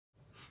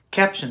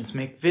Captions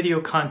make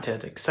video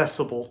content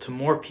accessible to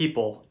more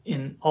people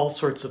in all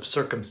sorts of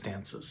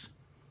circumstances.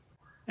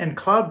 And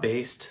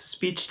cloud-based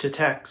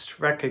speech-to-text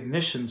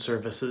recognition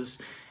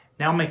services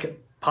now make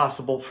it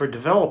possible for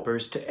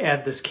developers to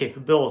add this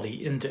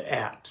capability into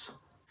apps.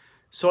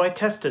 So I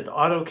tested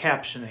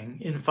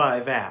auto-captioning in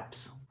 5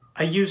 apps.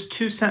 I used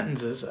 2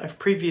 sentences I've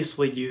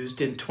previously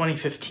used in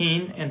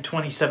 2015 and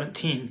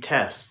 2017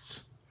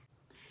 tests.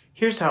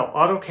 Here's how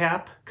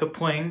AutoCap,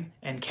 Kapwing,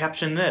 and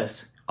Caption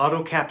This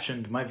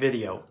auto-captioned my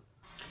video.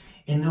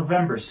 In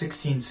November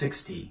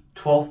 1660,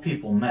 12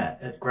 people met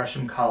at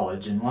Gresham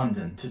College in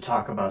London to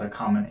talk about a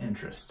common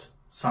interest,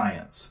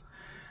 science.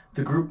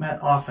 The group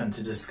met often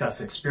to discuss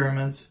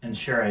experiments and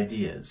share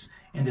ideas,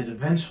 and it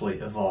eventually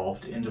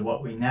evolved into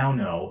what we now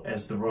know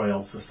as the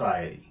Royal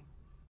Society.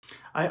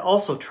 I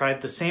also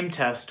tried the same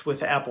test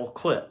with Apple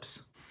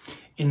Clips.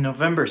 In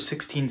November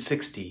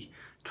 1660,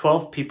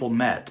 12 people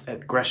met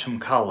at Gresham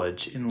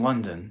College in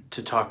London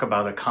to talk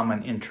about a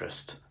common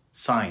interest,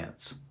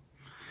 science.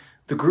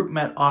 The group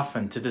met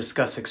often to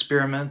discuss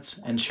experiments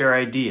and share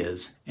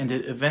ideas, and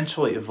it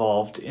eventually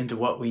evolved into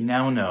what we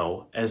now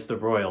know as the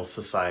Royal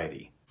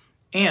Society.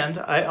 And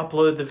I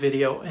uploaded the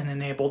video and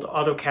enabled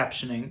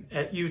auto-captioning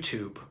at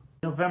YouTube.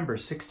 In November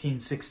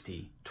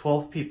 1660,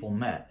 12 people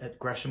met at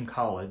Gresham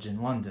College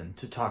in London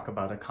to talk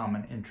about a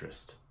common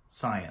interest,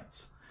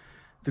 science.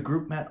 The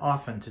group met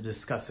often to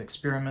discuss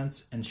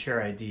experiments and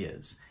share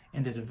ideas,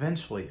 and it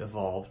eventually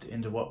evolved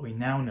into what we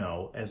now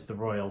know as the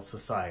Royal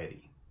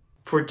Society.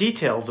 For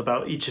details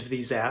about each of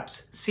these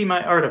apps, see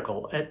my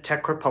article at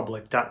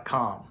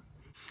techrepublic.com.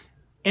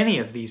 Any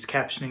of these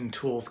captioning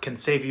tools can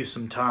save you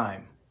some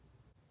time.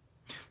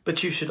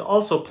 But you should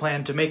also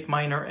plan to make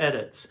minor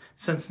edits,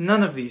 since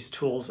none of these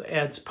tools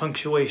adds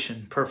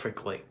punctuation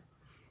perfectly.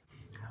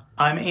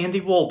 I'm Andy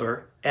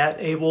Wolber,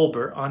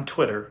 @AWolber on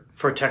Twitter,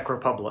 for Tech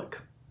Republic.